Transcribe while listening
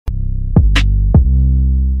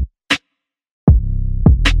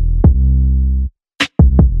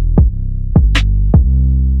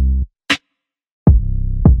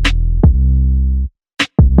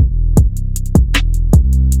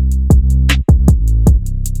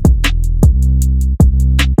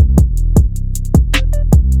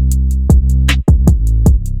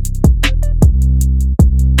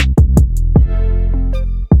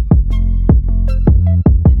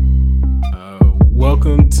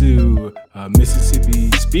to Mississippi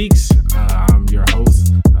Speaks. I'm your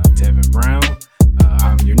host, Tevin Brown.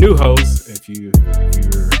 I'm your new host. If you're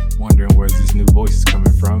wondering where this new voice is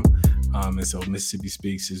coming from, and so Mississippi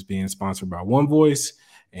Speaks is being sponsored by One Voice,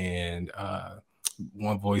 and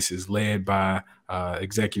One Voice is led by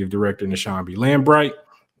Executive Director Nashawn B. Lambright.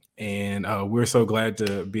 And we're so glad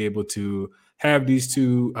to be able to have these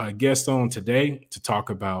two guests on today to talk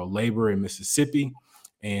about labor in Mississippi.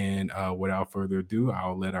 And without further ado,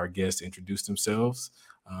 I'll let our guests introduce themselves.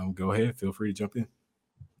 Go ahead. Feel free to jump in.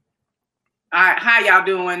 All right. How y'all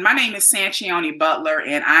doing? My name is Sanchione Butler,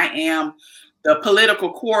 and I am the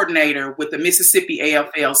political coordinator with the Mississippi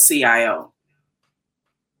AFL-CIO.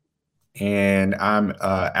 And I'm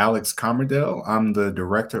Alex Commerdale. I'm the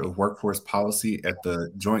Director of Workforce Policy at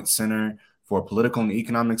the Joint Center for Political and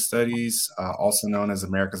Economic Studies, also known as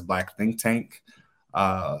America's Black Think Tank,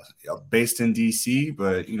 based in DC,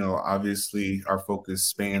 but obviously our focus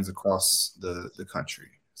spans across the country.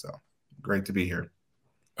 So great to be here.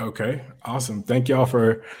 Okay, awesome. Thank y'all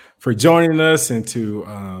for joining us and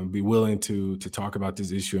to be willing to talk about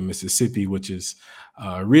this issue in Mississippi, which is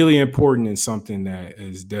really important and something that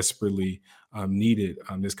is desperately needed.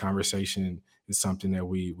 This conversation is something that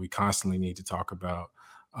we constantly need to talk about.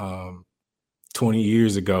 20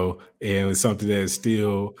 years ago, and it's something that is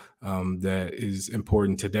still that is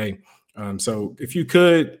important today. So if you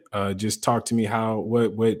could just talk to me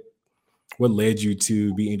what led you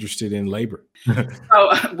to be interested in labor?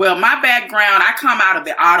 Well, my background, I come out of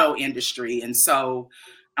the auto industry. And so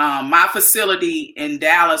my facility in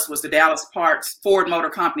Dallas was the Dallas Parts, Ford Motor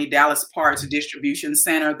Company, Dallas Parts Distribution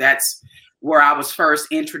Center. That's where I was first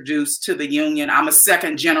introduced to the union. I'm a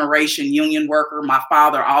second generation union worker. My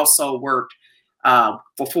father also worked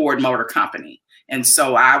for Ford Motor Company. And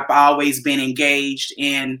so I've always been engaged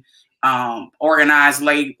in organized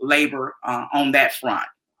labor on that front.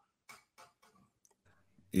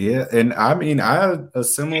 Yeah, and I mean, I have a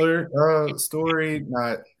similar story,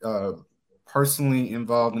 not personally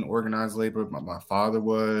involved in organized labor, but my father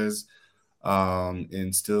was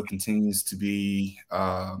and still continues to be.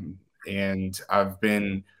 And I've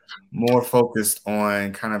been more focused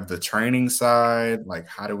on kind of the training side, like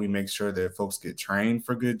how do we make sure that folks get trained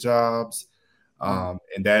for good jobs? And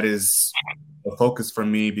that is a focus for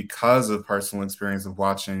me because of personal experience of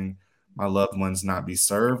watching my loved ones not be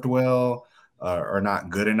served well or not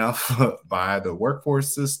good enough by the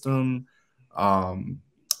workforce system.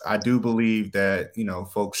 I do believe that,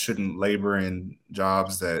 folks shouldn't labor in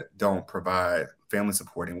jobs that don't provide family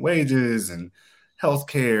supporting wages and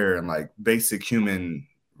healthcare and like basic human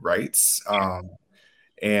rights.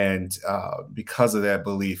 And because of that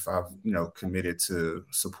belief, I've, committed to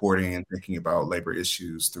supporting and thinking about labor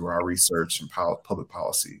issues through our research and public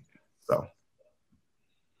policy. So.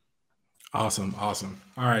 Awesome. All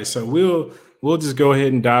right. So we'll just go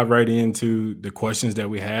ahead and dive right into the questions that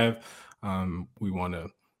we have. We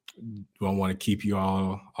don't want to keep you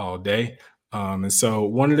all day. And so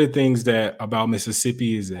one of the things that about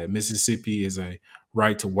Mississippi is that Mississippi is a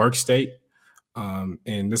right to work state.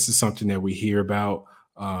 And this is something that we hear about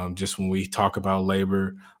just when we talk about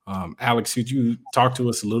labor. Alex, could you talk to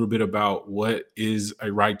us a little bit about what is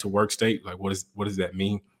a right to work state? Like, what does that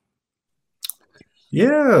mean?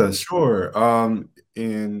 Yeah, sure.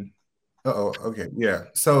 Okay, yeah.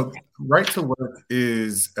 So, right to work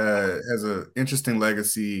has an interesting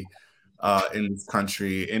legacy in this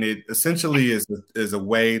country, and it essentially is a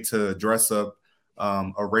way to dress up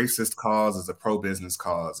a racist cause as a pro-business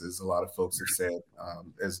cause, as a lot of folks have said,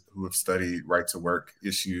 who have studied right to work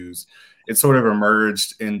issues. It sort of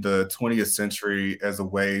emerged in the 20th century as a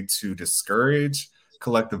way to discourage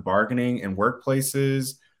collective bargaining in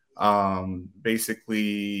workplaces.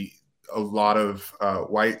 Basically, a lot of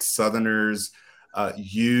white Southerners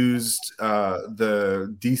used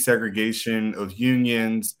the desegregation of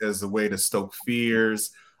unions as a way to stoke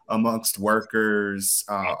fears amongst workers,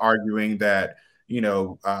 arguing that,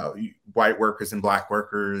 white workers and black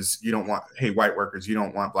workers, white workers, you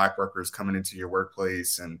don't want black workers coming into your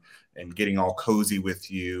workplace and getting all cozy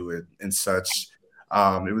with you and such.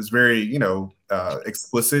 It was very,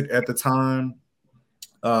 explicit at the time.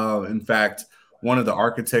 In fact, one of the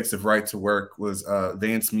architects of right to work was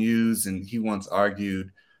Vance Muse, and he once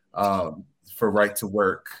argued for right to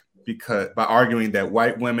work by arguing that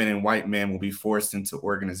white women and white men will be forced into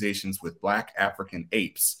organizations with black African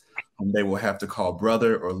apes, whom they will have to call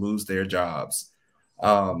brother or lose their jobs.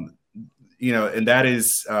 And that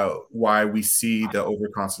is why we see the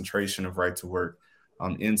overconcentration of right to work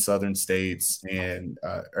in Southern states, and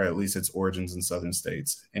or at least its origins in Southern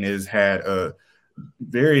states, and it has had a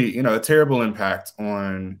very, a terrible impact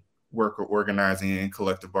on worker organizing and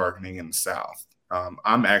collective bargaining in the South.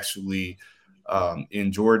 I'm actually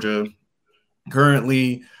in Georgia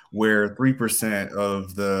currently, where 3%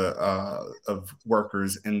 of the of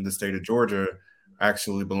workers in the state of Georgia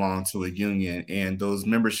actually belong to a union, and those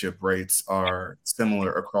membership rates are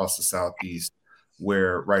similar across the Southeast,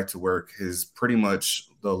 where right to work is pretty much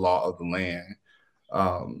the law of the land.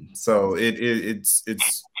 So it's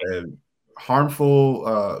a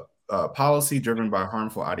harmful policy driven by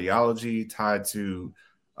harmful ideology tied to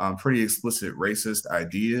pretty explicit racist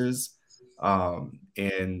ideas,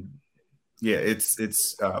 and yeah,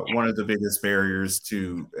 it's one of the biggest barriers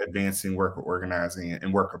to advancing worker organizing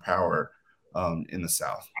and worker power in the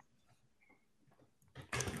South.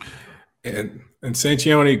 And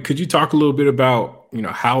Sanchione, could you talk a little bit about,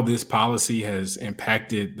 how this policy has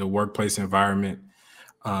impacted the workplace environment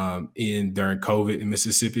during COVID in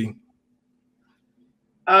Mississippi?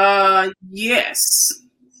 Yes.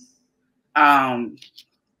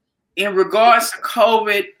 In regards to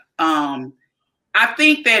COVID, I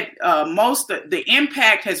think that most of the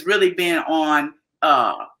impact has really been on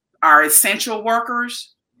our essential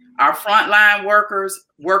workers, our frontline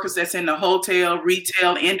workers that's in the hotel,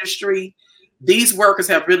 retail industry. These workers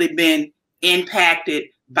have really been impacted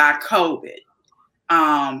by COVID.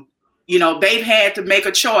 They've had to make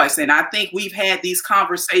a choice. And I think we've had these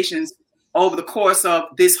conversations over the course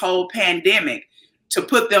of this whole pandemic to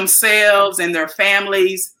put themselves and their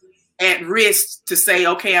families at risk to say,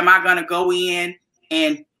 okay, am I going to go in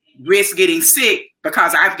and risk getting sick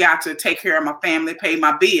because I've got to take care of my family, pay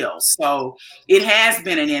my bills? So it has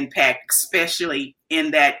been an impact, especially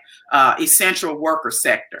in that essential worker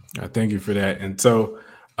sector. Thank you for that. And so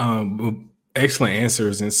excellent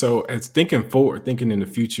answers. And so as thinking in the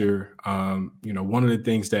future, one of the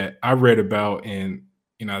things that I read about, and,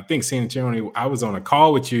 I think Sanchione, I was on a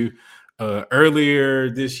call with you earlier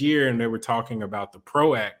this year, and they were talking about the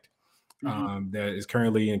PRO Act that is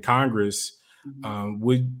currently in Congress.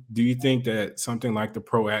 Do you think that something like the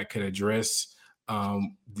PRO Act could address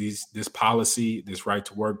this policy, this right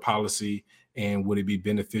to work policy, and would it be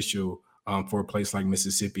beneficial for a place like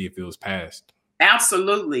Mississippi if it was passed?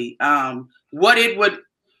 Absolutely. What it would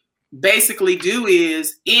basically do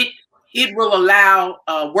is it will allow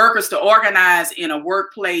workers to organize in a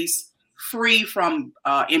workplace free from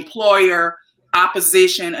employer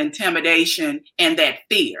opposition, intimidation, and that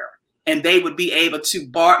fear. And they would be able to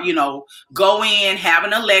go in, have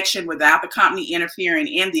an election without the company interfering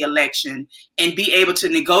in the election, and be able to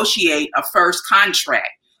negotiate a first contract,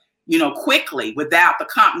 quickly without the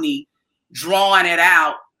company drawing it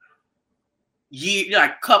out a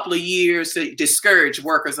couple of years to discourage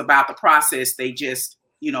workers about the process they just,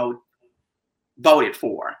 voted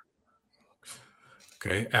for.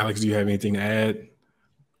 Okay. Alex, do you have anything to add?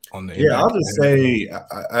 I'll just say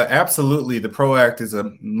absolutely. The PRO Act is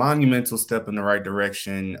a monumental step in the right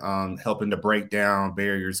direction, helping to break down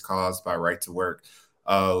barriers caused by right to work.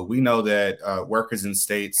 We know that workers in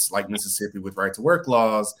states like Mississippi with right to work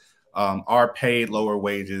laws are paid lower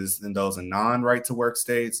wages than those in non-right to work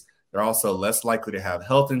states. They're also less likely to have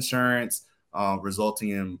health insurance, resulting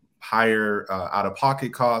in higher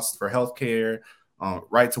out-of-pocket costs for healthcare.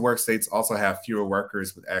 Right to work states also have fewer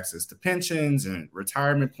workers with access to pensions and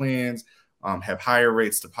retirement plans, have higher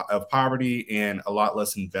rates of poverty, and a lot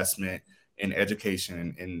less investment in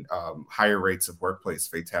education and higher rates of workplace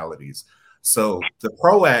fatalities. So the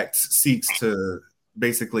PRO Act seeks to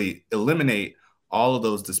basically eliminate all of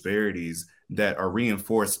those disparities that are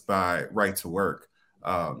reinforced by right to work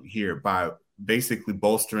here by basically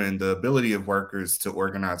bolstering the ability of workers to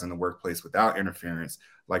organize in the workplace without interference,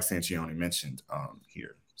 like Sanchione mentioned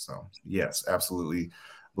here. So yes, absolutely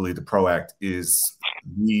believe the PRO Act is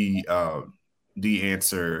the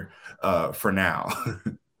answer for now.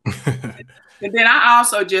 And then I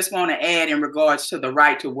also just want to add in regards to the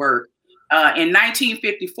right to work. In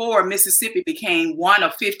 1954, Mississippi became one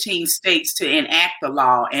of 15 states to enact the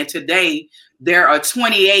law. And today there are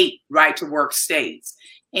 28 right to work states.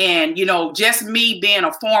 And, just me being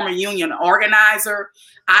a former union organizer,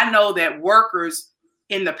 I know that workers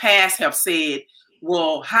in the past have said,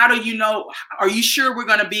 well, how do you know? Are you sure we're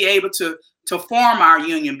going to be able to form our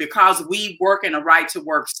union because we work in a right to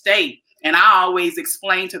work state? And I always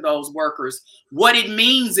explain to those workers what it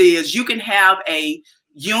means is you can have a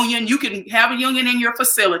union, in your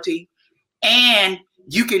facility, and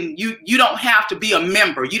you don't have to be a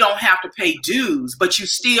member, you don't have to pay dues, but you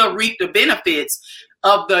still reap the benefits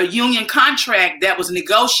of the union contract that was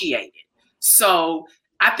negotiated. So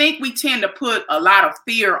I think we tend to put a lot of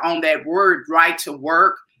fear on that word right to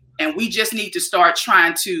work, and we just need to start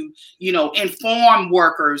trying to, inform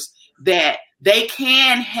workers that they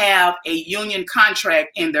can have a union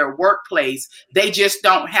contract in their workplace. They just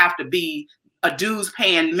don't have to be a dues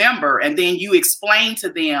paying member. And then you explain to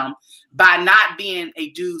them, by not being a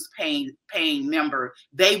dues paying member,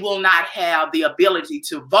 they will not have the ability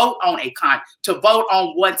to vote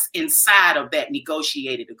on what's inside of that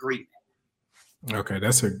negotiated agreement. Okay,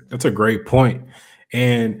 that's a great point.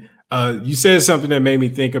 And you said something that made me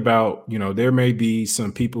think about, there may be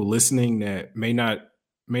some people listening that may not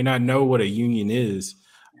know what a union is.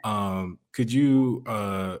 Could you,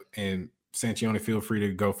 and Sanchione, feel free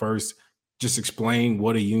to go first, just explain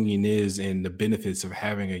what a union is and the benefits of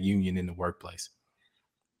having a union in the workplace?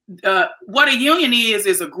 What a union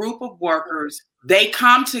is a group of workers. They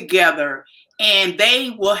come together and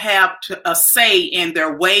they will have a say in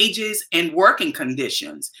their wages and working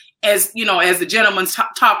conditions. As you know, as the gentleman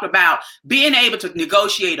talked about, being able to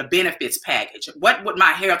negotiate a benefits package. What would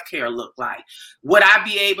my health care look like? Would I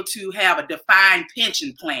be able to have a defined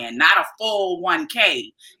pension plan, not a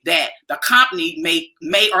 401k that the company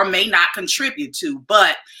may or may not contribute to,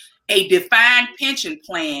 but a defined pension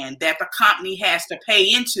plan that the company has to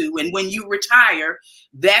pay into? And when you retire,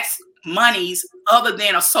 that's monies other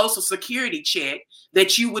than a Social Security check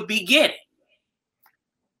that you would be getting.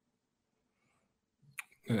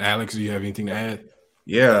 Alex, do you have anything to add?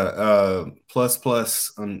 Yeah,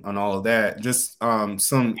 plus on all of that. Just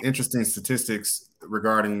some interesting statistics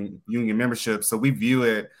regarding union membership. So we view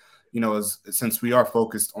it, since we are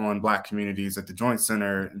focused on Black communities at the Joint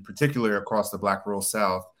Center, in particular across the Black rural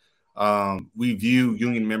South, we view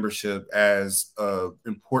union membership as an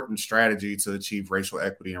important strategy to achieve racial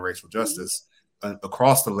equity and racial justice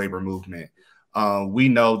across the labor movement. We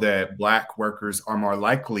know that Black workers are more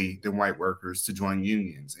likely than white workers to join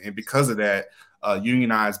unions. And because of that,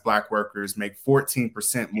 unionized Black workers make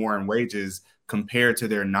 14% more in wages compared to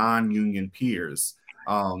their non-union peers.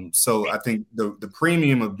 So I think the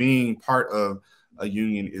premium of being part of a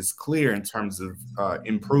union is clear in terms of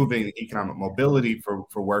improving economic mobility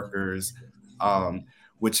for workers,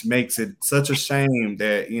 which makes it such a shame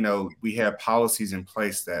that, we have policies in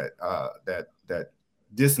place that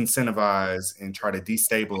disincentivize and try to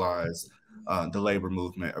destabilize the labor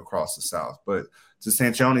movement across the South. But to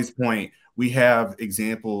Sanchione's point, we have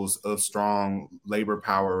examples of strong labor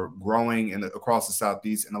power growing across the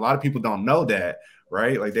Southeast. And a lot of people don't know that,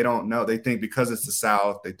 right? Like they don't know. They think because it's the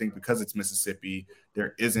South, they think because it's Mississippi,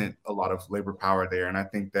 there isn't a lot of labor power there. And I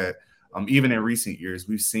think that even in recent years,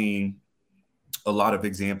 we've seen a lot of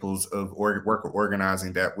examples of worker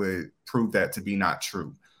organizing that would prove that to be not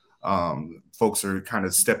true. Folks are kind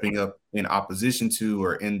of stepping up in opposition to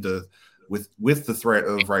or with the threat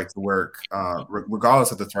of right to work,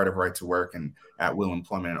 regardless of the threat of right to work and at will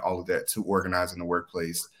employment and all of that, to organize in the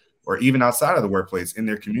workplace or even outside of the workplace in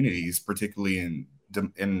their communities, particularly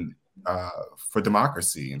for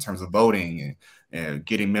democracy in terms of voting and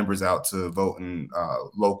getting members out to vote in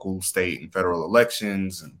local, state, and federal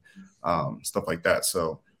elections and stuff like that.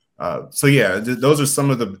 So yeah, those are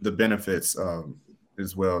some of the benefits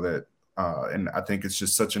as well that, and I think it's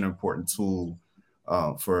just such an important tool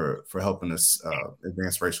for helping us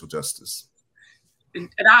advance racial justice. And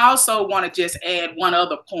I also want to just add one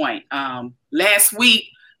other point. Last week,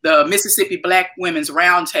 the Mississippi Black Women's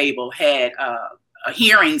Roundtable had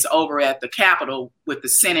hearings over at the Capitol with the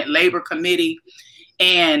Senate Labor Committee.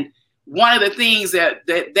 And one of the things that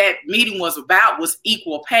meeting was about was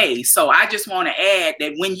equal pay. So I just want to add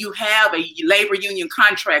that when you have a labor union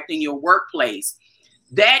contract in your workplace,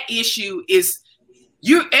 that issue is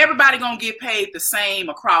everybody gonna get paid the same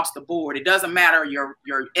across the board. It doesn't matter your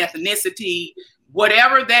ethnicity,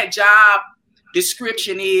 whatever that job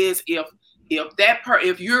description is.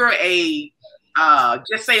 If you're a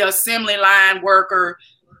just say assembly line worker,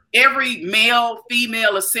 every male,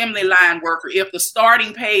 female assembly line worker, if the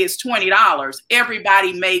starting pay is $20,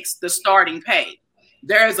 everybody makes the starting pay.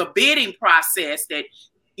 There's a bidding process that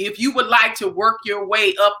if you would like to work your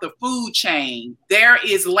way up the food chain, there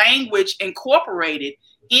is language incorporated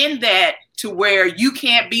in that to where you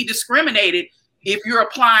can't be discriminated if you're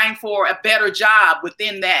applying for a better job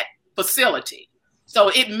within that facility. So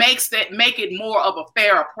it make it more of a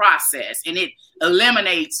fairer process, and it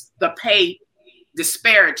eliminates the pay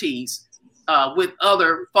disparities with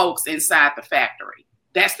other folks inside the factory.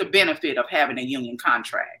 That's the benefit of having a union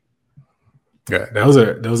contract. Yeah, those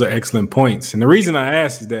are excellent points. And the reason I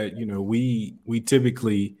ask is that, we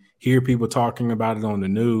typically hear people talking about it on the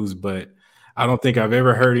news, but I don't think I've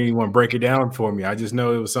ever heard anyone break it down for me. I just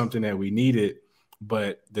know it was something that we needed,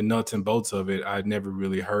 but the nuts and bolts of it, I'd never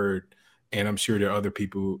really heard. And I'm sure there are other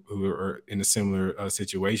people who are in a similar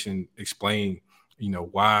situation explain,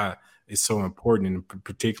 why is so important, and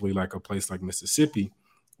particularly like a place like Mississippi,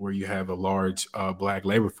 where you have a large Black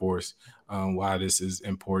labor force, why this is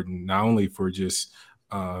important, not only for just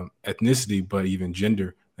ethnicity, but even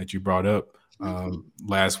gender that you brought up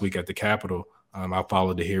last week at the Capitol. I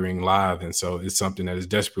followed the hearing live, and so it's something that is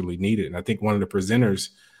desperately needed. And I think one of the presenters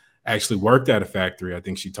actually worked at a factory. I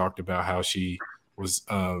think she talked about how she was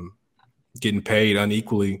getting paid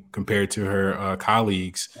unequally compared to her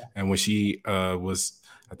colleagues, and when she was,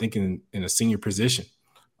 I think, in a senior position.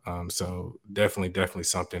 So definitely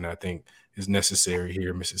something I think is necessary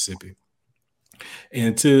here in Mississippi.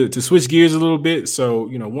 And to switch gears a little bit, so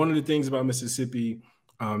one of the things about Mississippi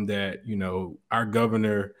that our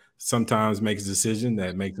governor sometimes makes a decision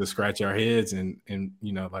that makes us scratch our heads and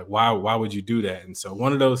like why would you do that? And so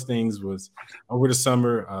one of those things was over the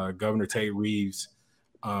summer, Governor Tate Reeves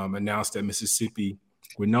announced that Mississippi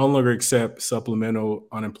would no longer accept supplemental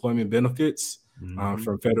unemployment benefits from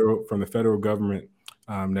the federal government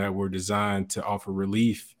that were designed to offer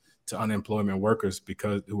relief to unemployment workers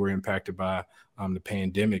who were impacted by the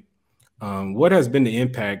pandemic. What has been the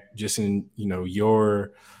impact just in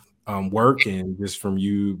your work and just from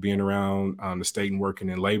you being around the state and working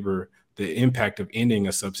in labor, the impact of ending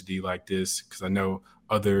a subsidy like this? Because I know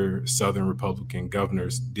other Southern Republican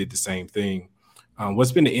governors did the same thing.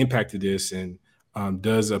 What's been the impact of this, and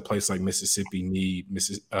does a place like Mississippi need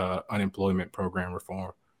unemployment program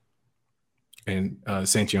reform? And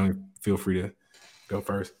Sanchione, feel free to go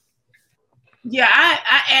first. Yeah,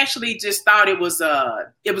 I actually just thought it was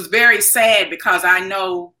very sad, because I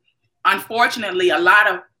know, unfortunately, a lot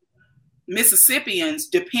of Mississippians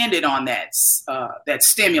depended on that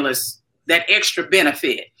stimulus, that extra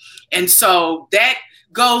benefit. And so that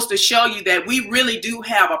goes to show you that we really do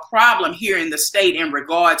have a problem here in the state in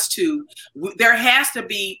regards to, there has to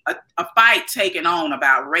be a fight taken on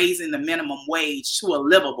about raising the minimum wage to a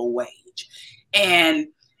livable wage. And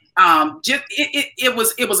it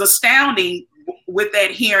was astounding with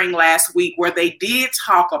that hearing last week, where they did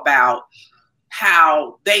talk about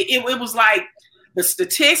how it was like the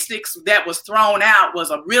statistics that was thrown out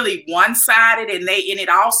was a really one-sided, and it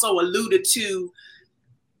also alluded to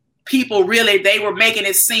people they were making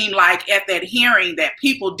it seem like at that hearing that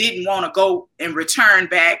people didn't want to go and return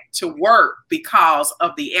back to work because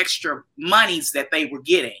of the extra monies that they were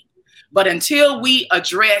getting. But until we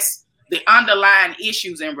address the underlying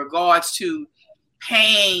issues in regards to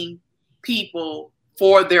paying people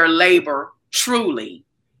for their labor truly,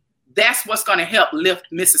 that's what's going to help lift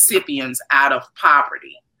Mississippians out of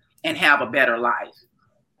poverty and have a better life.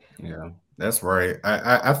 Yeah, that's right.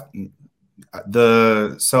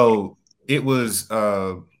 So it was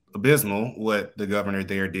abysmal what the governor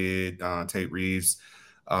there did, Tate Reeves,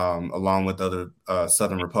 along with other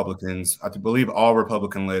Southern Republicans. I believe all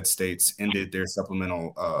Republican-led states ended their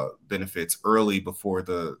supplemental benefits early before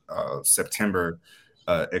the September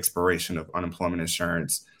expiration of unemployment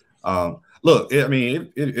insurance. Look,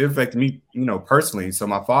 it affected me, personally. So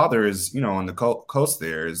my father is, on the coast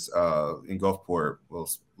there, is in Gulfport, well,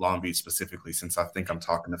 Long Beach specifically, since I think I'm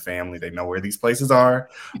talking to family, they know where these places are.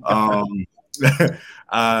 And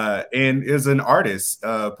is an artist,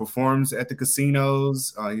 performs at the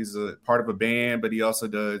casinos. He's a part of a band, but he also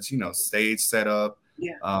does, stage setup.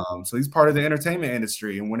 Yeah. So he's part of the entertainment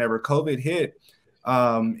industry. And whenever COVID hit,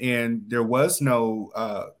 and there was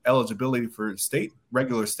no eligibility for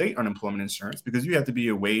regular state unemployment insurance, because you have to be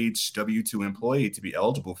a wage W-2 employee to be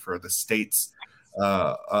eligible for the state's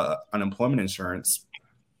unemployment insurance.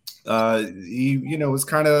 He, was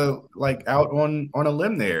kind of like out on a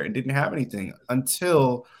limb there and didn't have anything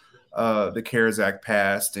until the CARES Act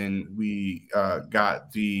passed, and we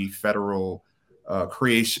got the federal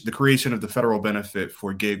creation of the federal benefit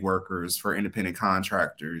for gig workers, for independent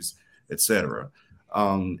contractors, etc.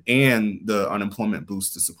 And the unemployment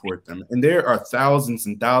boost to support them. And there are thousands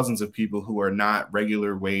and thousands of people who are not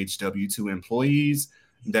regular wage W-2 employees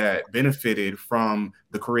that benefited from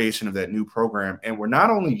the creation of that new program. And we're not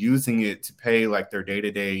only using it to pay like their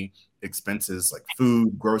day-to-day expenses, like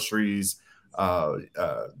food, groceries,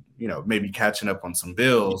 maybe catching up on some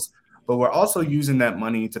bills, but we're also using that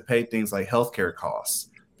money to pay things like healthcare costs,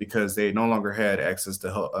 because they no longer had access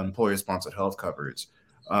to employer-sponsored health coverage.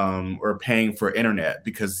 Or paying for internet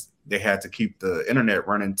because they had to keep the internet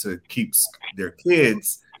running to keep their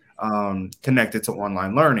kids connected to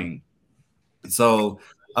online learning. So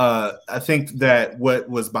I think that what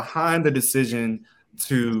was behind the decision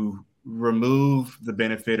to remove the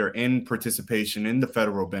benefit or end participation in the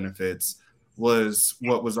federal benefits was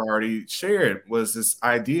what was already shared, was this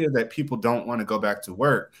idea that people don't want to go back to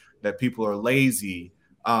work, that people are lazy.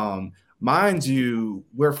 mind you,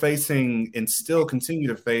 we're facing and still continue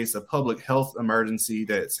to face a public health emergency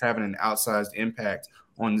that's having an outsized impact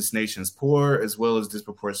on this nation's poor, as well as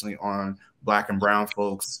disproportionately on Black and brown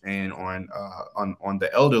folks and on the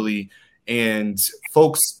elderly. And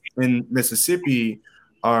folks in Mississippi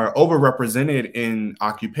are overrepresented in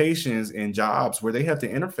occupations and jobs where they have to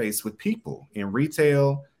interface with people in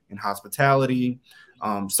retail, in hospitality,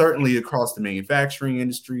 certainly across the manufacturing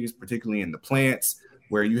industries, particularly in the plants,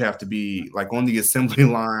 where you have to be like on the assembly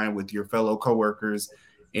line with your fellow coworkers.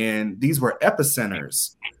 And these were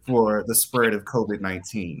epicenters for the spread of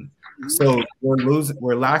COVID-19. So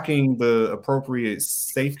we're lacking the appropriate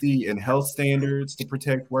safety and health standards to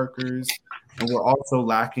protect workers. And we're also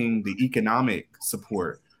lacking the economic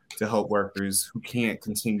support to help workers who can't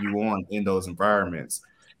continue on in those environments.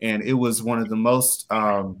 And it was one of the most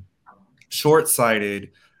short-sighted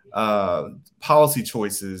policy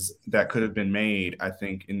choices that could have been made, I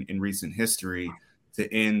think, in recent history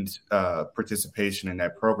to end participation in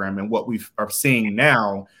that program. And what we are seeing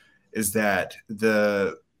now is that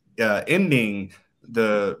the ending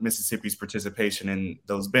the Mississippi's participation in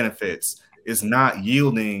those benefits is not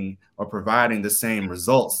yielding or providing the same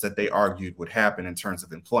results that they argued would happen in terms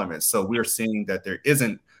of employment. So we're seeing that there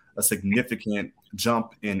isn't a significant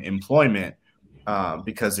jump in employment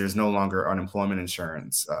because there's no longer unemployment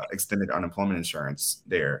insurance, extended unemployment insurance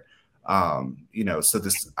there. So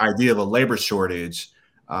this idea of a labor shortage,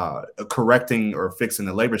 correcting or fixing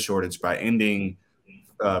the labor shortage by ending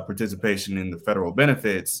participation in the federal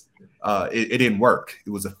benefits, it didn't work. It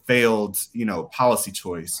was a failed, policy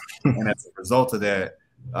choice. And as a result of that,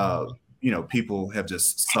 people have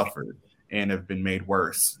just suffered and have been made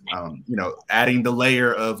worse. Adding the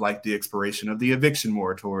layer of like the expiration of the eviction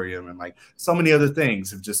moratorium and like so many other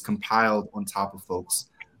things have just compiled on top of folks.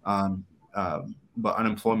 But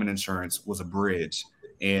unemployment insurance was a bridge.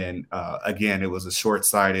 And again, it was a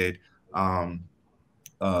short-sighted,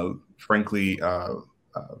 frankly,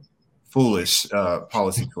 foolish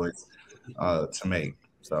policy choice to make.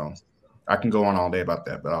 So I can go on all day about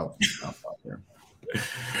that, but I'll stop there.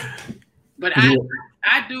 But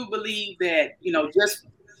I do believe that,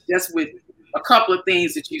 just with a couple of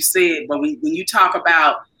things that you said, but when you talk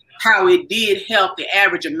about how it did help the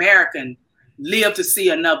average American live to see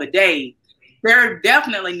another day, there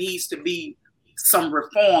definitely needs to be some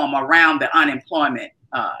reform around the unemployment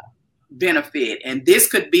benefit. And this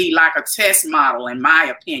could be like a test model, in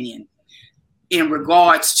my opinion, in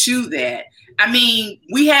regards to that. I mean,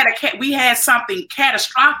 we had something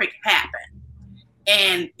catastrophic happen.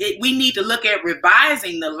 And we need to look at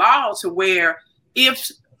revising the law to where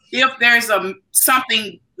if there's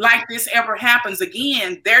something like this ever happens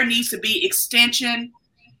again, there needs to be extension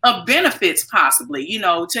of benefits possibly,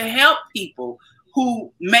 to help people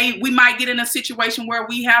who we might get in a situation where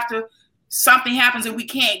something happens and we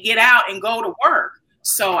can't get out and go to work.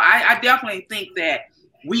 So I definitely think that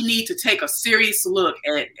we need to take a serious look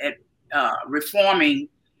at reforming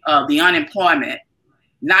the unemployment,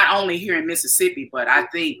 not only here in Mississippi, but I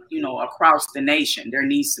think, across the nation, there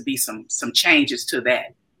needs to be some changes to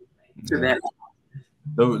that.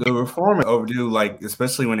 The reform is overdue, like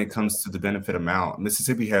especially when it comes to the benefit amount.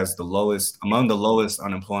 Mississippi has among the lowest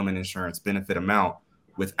unemployment insurance benefit amount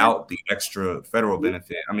without the extra federal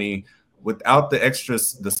benefit. I mean, without the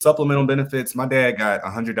extras, the supplemental benefits, my dad got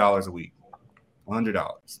 $100 a week,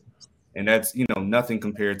 $100, and that's nothing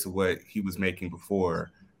compared to what he was making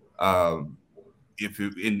before.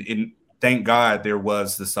 Thank God there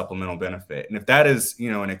was the supplemental benefit, and if that is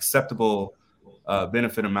an acceptable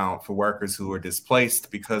benefit amount for workers who are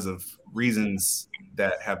displaced because of reasons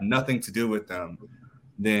that have nothing to do with them,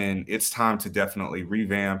 then it's time to definitely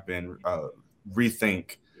revamp and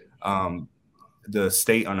rethink the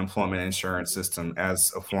state unemployment insurance system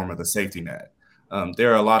as a form of the safety net.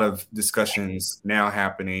 There are a lot of discussions now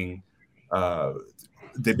happening,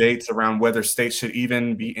 debates around whether states should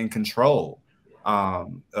even be in control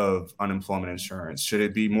of unemployment insurance. Should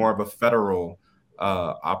it be more of a federal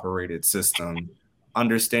operated system,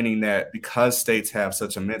 understanding that because states have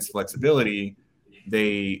such immense flexibility,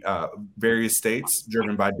 various states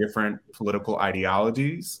driven by different political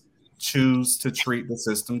ideologies choose to treat the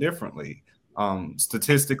system differently.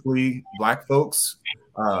 Statistically, Black folks,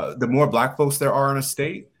 the more Black folks there are in a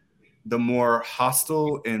state, the more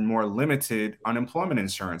hostile and more limited unemployment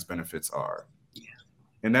insurance benefits are.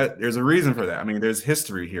 And that there's a reason for that. I mean, there's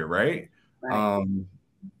history here, right?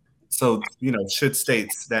 So, should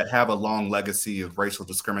states that have a long legacy of racial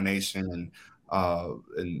discrimination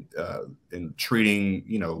and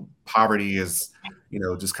treating, poverty as,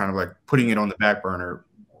 just kind of like putting it on the back burner,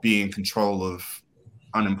 be in control of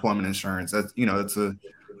unemployment insurance? That's,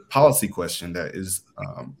 policy question that is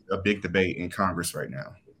a big debate in Congress right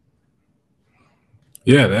now.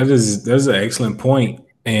 Yeah, that's an excellent point.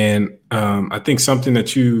 And I think something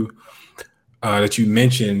that you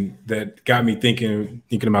mentioned that got me thinking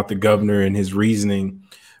about the governor and his reasoning.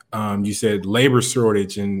 You said labor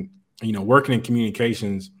shortage, and working in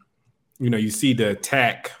communications, you see the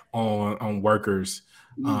attack on workers,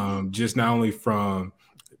 just not only from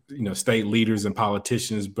state leaders and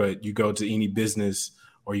politicians, but you go to any business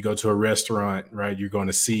or you go to a restaurant, right? You're going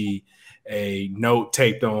to see a note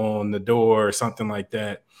taped on the door or something like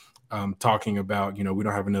that, talking about, we don't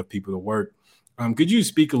have enough people to work. Could you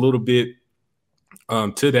speak a little bit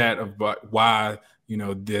to that about why,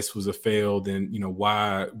 this was a failed, and,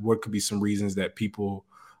 what could be some reasons that people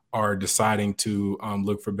are deciding to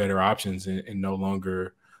look for better options and no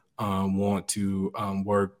longer want to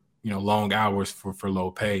work, long hours for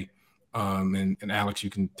low pay? And Alex,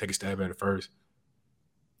 you can take a stab at it first.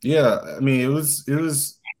 Yeah, I mean, it was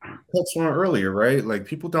touched on earlier, right? Like,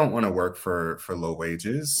 people don't want to work for low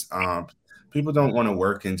wages. People don't want to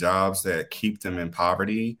work in jobs that keep them in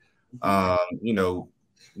poverty.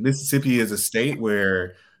 Mississippi is a state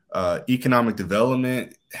where economic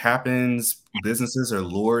development happens. Businesses are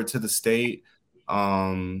lured to the state,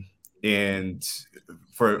 and there's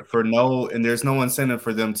no incentive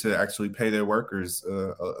for them to actually pay their workers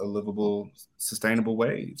a livable, sustainable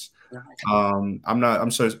wage. I'm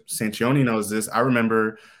sure Sanchione knows this. I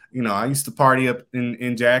remember, I used to party up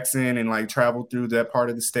in Jackson and like travel through that part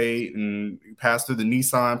of the state and pass through the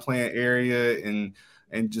Nissan plant area and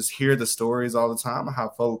just hear the stories all the time of how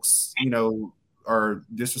folks, are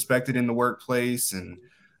disrespected in the workplace and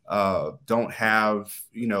don't have,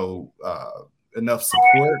 enough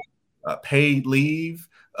support, paid leave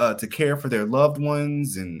to care for their loved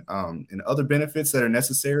ones and other benefits that are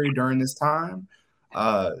necessary during this time.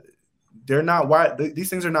 These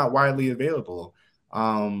things are not widely available.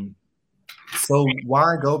 So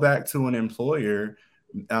why go back to an employer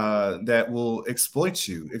that will exploit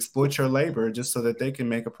your labor just so that they can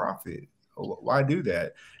make a profit? Why do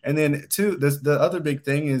that? And then two, the other big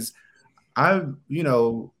thing is I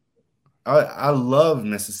love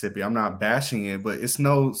Mississippi. I'm not bashing it, but there's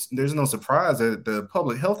no surprise that the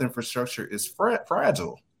public health infrastructure is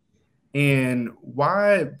fragile. And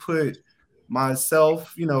why put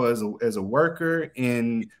myself, as a worker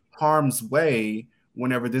in harm's way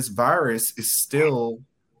whenever this virus is still,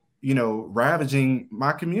 ravaging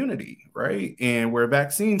my community, right? And where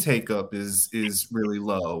vaccine take-up is really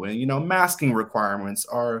low, and masking requirements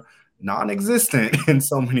are non-existent in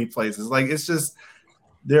so many places. Like, it's just,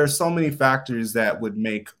 there are so many factors that would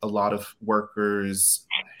make a lot of workers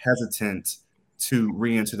hesitant to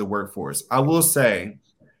re-enter the workforce. I will say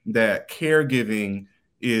that caregiving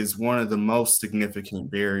is one of the most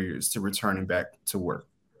significant barriers to returning back to work.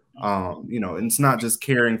 And it's not just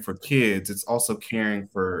caring for kids, it's also caring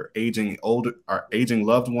for aging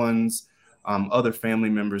loved ones, other family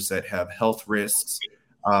members that have health risks.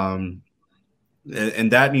 And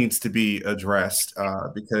that needs to be addressed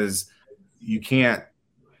because you can't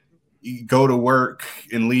go to work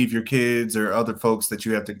and leave your kids or other folks that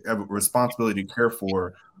you have to have a responsibility to care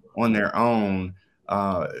for on their own.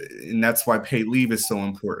 And that's why paid leave is so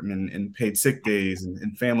important, and paid sick days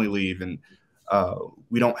and family leave. And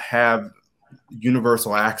we don't have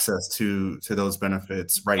universal access to those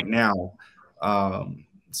benefits right now.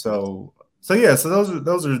 So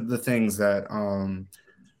those are the things that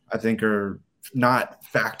I think are not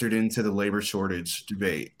factored into the labor shortage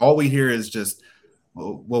debate. All we hear is just,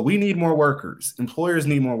 well, we need more workers. Employers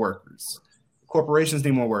need more workers. Corporations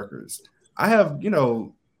need more workers. I have,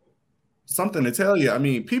 something to tell you. I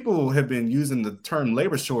mean, people have been using the term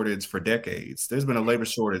labor shortage for decades. There's been a labor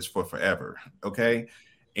shortage for forever. Okay.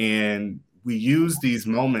 And we use these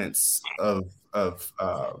moments of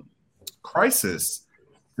crisis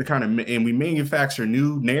to and we manufacture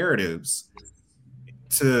new narratives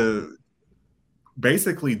to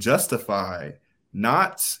basically justify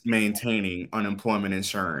not maintaining unemployment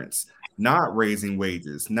insurance, not raising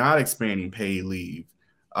wages, not expanding paid leave.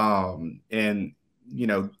 And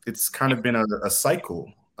it's kind of been a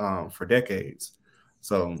cycle for decades.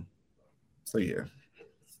 So yeah.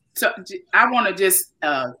 So I want to just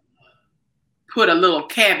put a little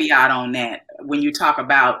caveat on that when you talk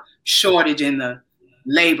about shortage in the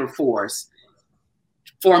labor force.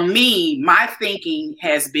 For me, my thinking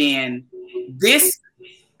has been this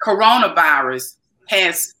coronavirus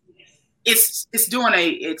it's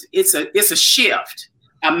a shift,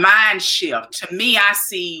 a mind shift. To me, I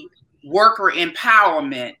see worker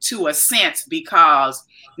empowerment to a sense, because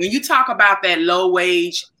when you talk about that low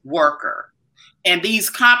wage worker, And these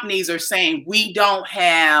companies are saying, we don't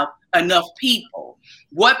have enough people.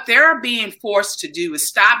 What they're being forced to do is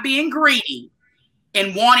stop being greedy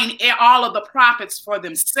and wanting all of the profits for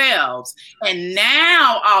themselves. And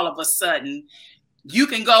now all of a sudden, you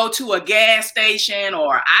can go to a gas station,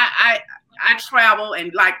 or I travel,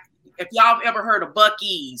 and like, if y'all have ever heard of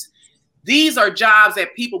Buc-ee's, these are jobs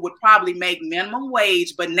that people would probably make minimum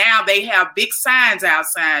wage, but now they have big signs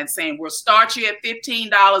outside saying, we'll start you at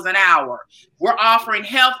 $15 an hour. We're offering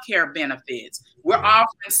healthcare benefits. We're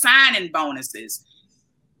offering sign-in bonuses.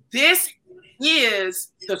 This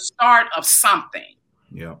is the start of something.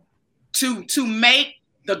 Yeah. To make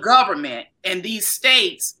the government and these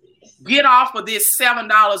states get off of this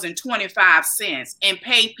 $7.25 and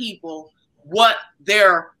pay people what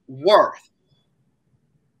they're worth.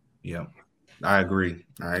 Yeah, I agree.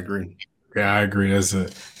 Yeah, I agree. That's an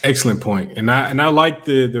excellent point. And I like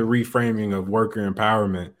the reframing of worker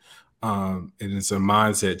empowerment. And it's a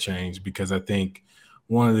mindset change, because I think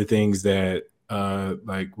one of the things that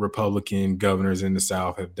like Republican governors in the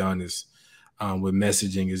South have done is with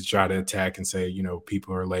messaging is try to attack and say,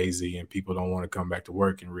 people are lazy and people don't want to come back to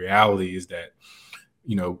work. And reality is that,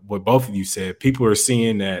 what both of you said, people are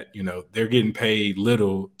seeing that, they're getting paid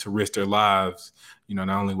little to risk their lives, not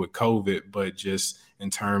only with COVID, but just in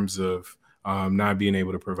terms of not being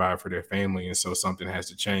able to provide for their family. And so something has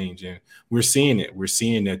to change. And we're seeing it. We're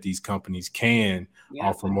seeing that these companies can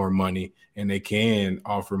offer more money and they can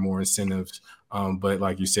offer more incentives. But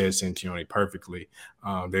like you said, Santione, perfectly,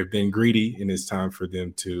 they've been greedy, and it's time for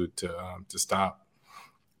them to stop.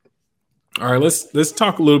 All right, let's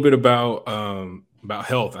talk a little bit about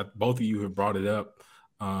health. Both of you have brought it up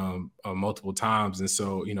multiple times, and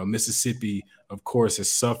so Mississippi, of course, has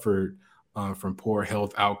suffered from poor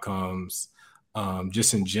health outcomes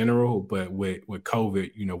just in general, but with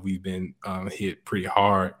COVID, we've been hit pretty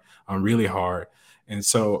hard, really hard. And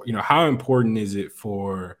so, how important is it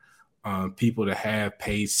for people to have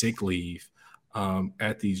paid sick leave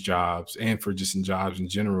at these jobs, and for just in jobs in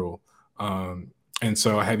general? And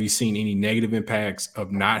so have you seen any negative impacts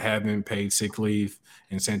of not having paid sick leave?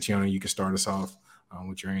 And Santione, you can start us off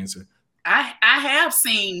with your answer. I have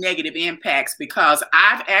seen negative impacts, because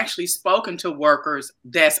I've actually spoken to workers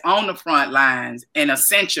that's on the front lines in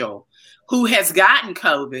essential who has gotten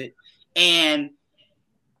COVID. And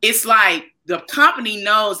it's like the company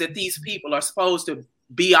knows that these people are supposed to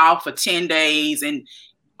be off for 10 days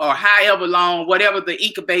or however long, whatever the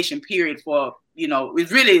incubation period for,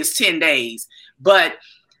 it really is 10 days. But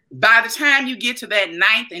by the time you get to that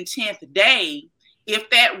 9th and 10th day, if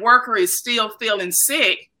that worker is still feeling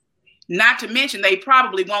sick, not to mention they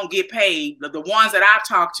probably won't get paid. The ones that I've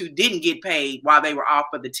talked to didn't get paid while they were off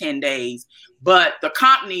for the 10 days. But the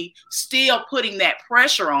company still putting that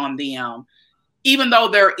pressure on them, even though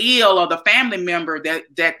they're ill or the family member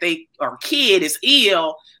that they or kid is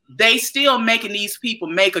ill, they still making these people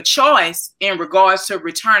make a choice in regards to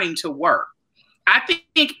returning to work. I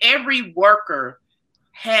think every worker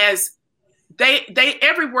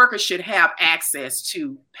every worker should have access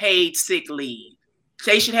to paid sick leave.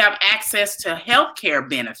 They should have access to healthcare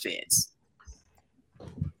benefits.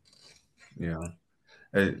 Yeah,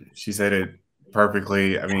 she said it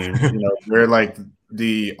perfectly. I mean, we're like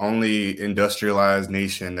the only industrialized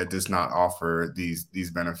nation that does not offer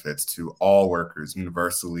these benefits to all workers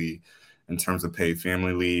universally in terms of paid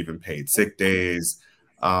family leave and paid sick days.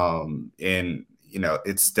 And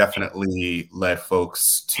it's definitely led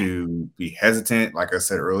folks to be hesitant, like I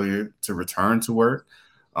said earlier, to return to work.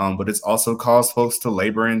 But it's also caused folks to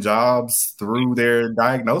labor in jobs through their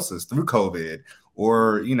diagnosis, through COVID,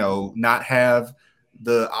 or, not have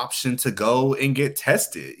the option to go and get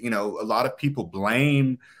tested. A lot of people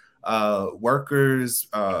blame workers,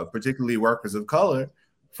 particularly workers of color,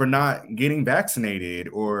 for not getting vaccinated,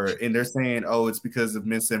 and they're saying, oh, it's because of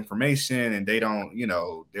misinformation and they don't,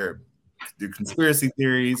 they're conspiracy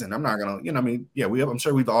theories. And I'm not going to, I'm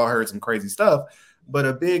sure we've all heard some crazy stuff. But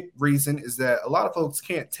a big reason is that a lot of folks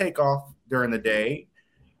can't take off during the day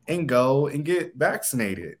and go and get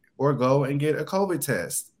vaccinated or go and get a COVID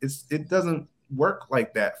test. It doesn't work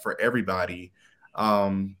like that for everybody.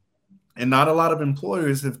 And not a lot of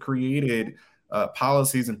employers have created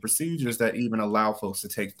policies and procedures that even allow folks to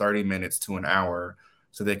take 30 minutes to an hour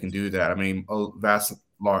so they can do that. I mean, a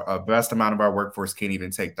vast amount of our workforce can't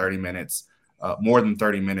even take 30 minutes. More than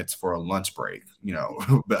 30 minutes for a lunch break,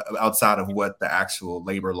 outside of what the actual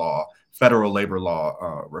federal labor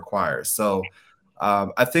law requires. So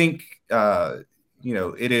I think,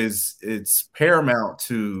 it's paramount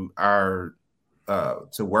to our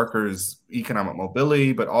to workers' economic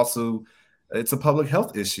mobility, but also it's a public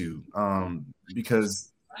health issue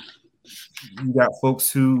because you got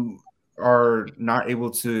folks who are not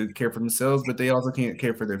able to care for themselves, but they also can't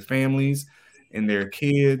care for their families, and their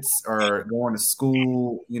kids are going to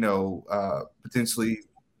school, potentially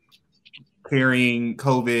carrying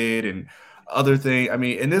COVID and other things. I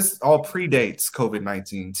mean, and this all predates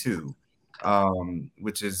COVID-19 too,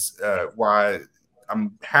 which is why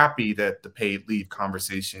I'm happy that the paid leave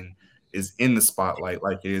conversation is in the spotlight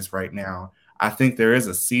like it is right now. I think there is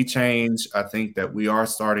a sea change. I think that we are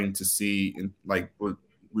starting to see, like what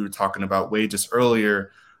we were talking about wages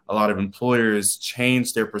earlier, a lot of employers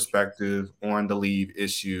change their perspective on the leave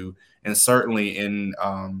issue, and certainly in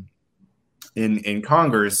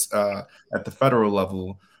Congress at the federal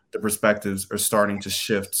level, the perspectives are starting to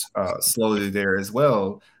shift slowly there as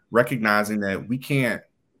well, recognizing that we can't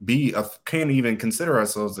even consider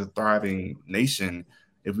ourselves a thriving nation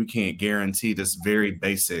if we can't guarantee this very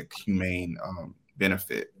basic humane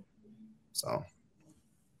benefit. So,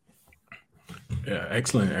 yeah,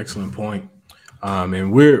 excellent point.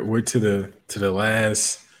 And we're to the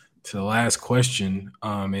last question.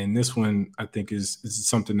 And this one I think is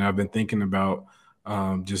something that I've been thinking about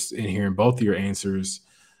just in hearing both of your answers.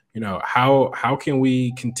 How can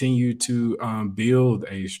we continue to build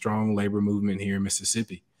a strong labor movement here in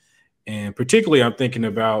Mississippi? And particularly, I'm thinking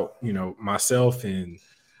about, myself and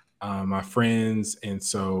my friends. And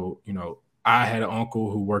so, I had an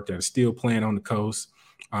uncle who worked at a steel plant on the coast,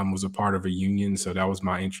 was a part of a union. So that was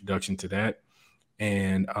my introduction to that.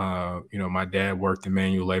 And, my dad worked in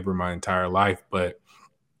manual labor my entire life. But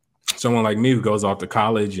someone like me who goes off to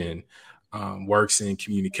college and works in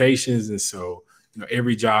communications. And so,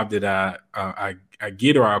 every job that I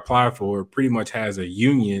get or I apply for pretty much has a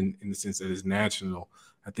union in the sense that it's national.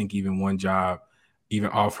 I think even one job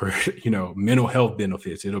even offered, mental health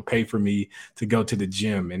benefits. It'll pay for me to go to the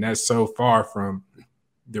gym. And that's so far from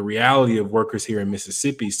the reality of workers here in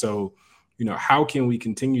Mississippi. So, how can we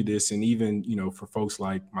continue this? And even, for folks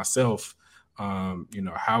like myself,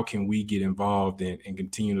 how can we get involved and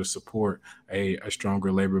continue to support a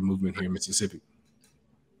stronger labor movement here in Mississippi?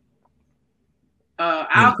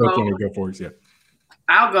 I'll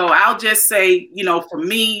go. I'll just say, for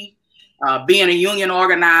me, being a union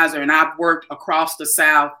organizer, and I've worked across the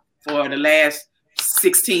South for the last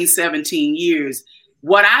 16, 17 years,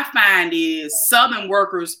 what I find is Southern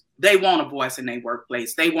workers, they want a voice in their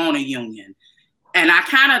workplace. They want a union. And I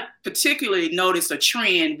kind of particularly noticed a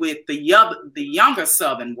trend with the younger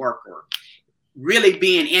Southern worker really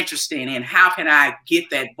being interested in how can I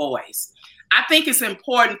get that voice. I think it's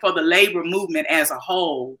important for the labor movement as a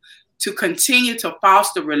whole to continue to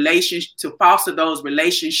foster those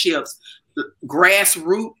relationships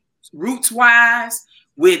roots wise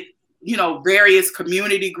with, various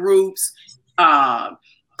community groups,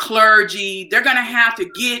 clergy. They're going to have to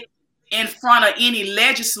get in front of any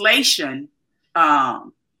legislation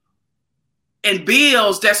and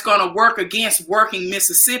bills that's going to work against working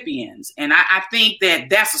Mississippians. And I think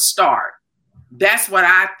that's a start. That's what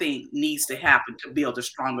I think needs to happen to build a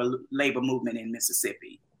stronger labor movement in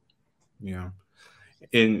Mississippi. Yeah.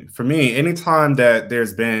 And for me, anytime that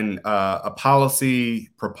there's been a policy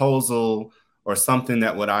proposal or something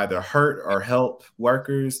that would either hurt or help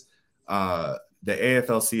workers, the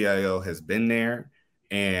AFL-CIO has been there,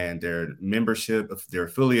 and their membership, their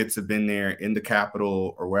affiliates have been there in the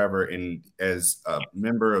Capitol or wherever. And as a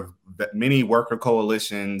member of many worker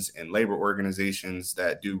coalitions and labor organizations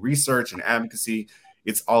that do research and advocacy,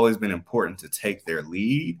 it's always been important to take their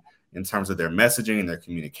lead in terms of their messaging and their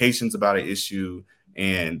communications about an issue,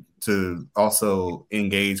 and to also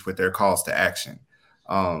engage with their calls to action.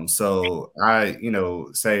 So I,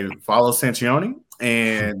 say follow Sanchioni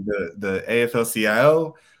and the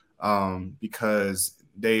AFL-CIO because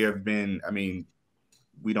they have been,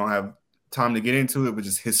 we don't have time to get into it, but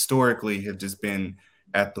just historically have just been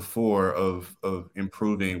at the fore of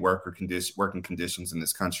improving working conditions in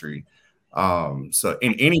this country. And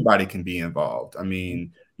anybody can be involved.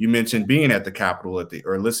 You mentioned being at the Capitol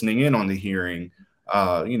or listening in on the hearing.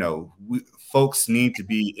 Folks need to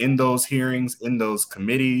be in those hearings, in those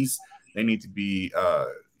committees. They need to be,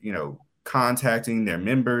 contacting their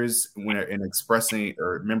members and expressing,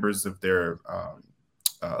 or members of their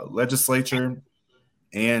legislature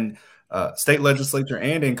and state legislature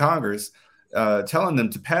and in Congress, telling them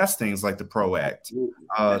to pass things like the PRO Act,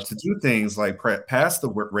 to do things like pass the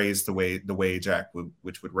Wage Act,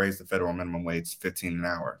 which would raise the federal minimum wage to $15 an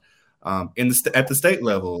hour. At the state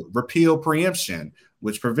level, repeal preemption,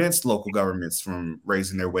 which prevents local governments from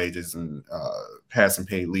raising their wages and passing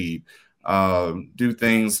paid leave. Do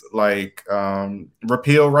things like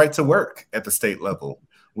repeal right to work at the state level,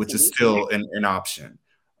 which is still an option.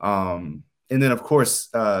 And then, of course,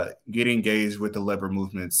 get engaged with the labor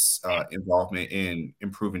movement's involvement in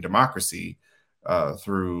improving democracy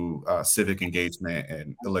through civic engagement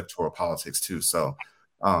and electoral politics too. So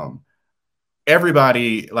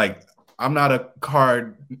everybody, like, I'm not a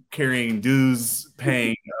card-carrying,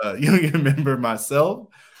 dues-paying union member myself,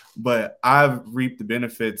 but I've reaped the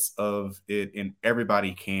benefits of it, and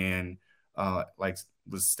everybody can, like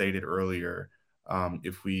was stated earlier,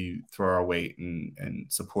 if we throw our weight and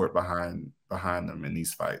support behind them in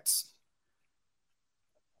these fights.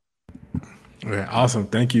 Okay, awesome.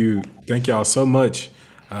 Thank you. Thank y'all so much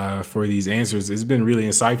for these answers. It's been really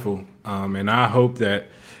insightful. And I hope that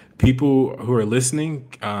people who are listening,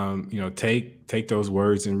 take those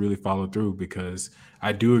words and really follow through, because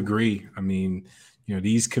I do agree. I mean,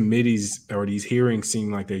 these committees or these hearings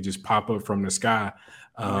seem like they just pop up from the sky,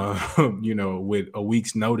 with a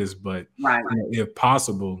week's notice. But if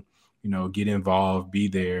possible, get involved, be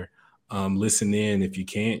there, listen in. If you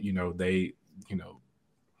can't,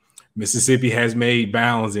 Mississippi has made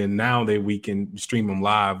bounds, and now that we can stream them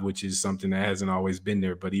live, which is something that hasn't always been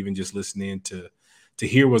there. But even just listening to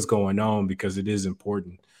hear what's going on, because it is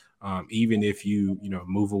important. Even if you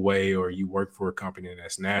move away or you work for a company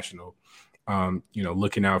that's national,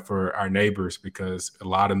 looking out for our neighbors, because a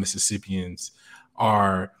lot of Mississippians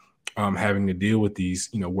are having to deal with these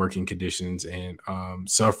working conditions and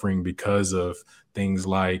suffering because of things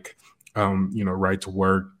like right to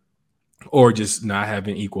work, or just not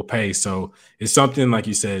having equal pay. So it's something, like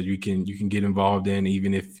you said, you can get involved in,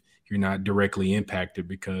 even if you're not directly impacted,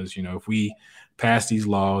 because if we pass these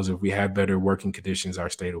laws, if we have better working conditions, our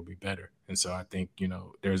state will be better. And so I think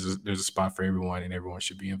there's a spot for everyone, and everyone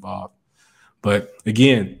should be involved. But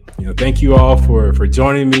again, thank you all for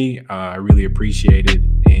joining me. I really appreciate it,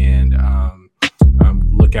 and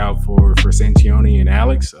look out for Santioni and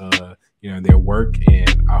Alex, their work,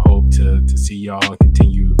 and I hope to see y'all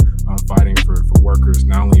continue fighting for workers,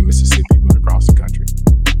 not only in Mississippi but across the country.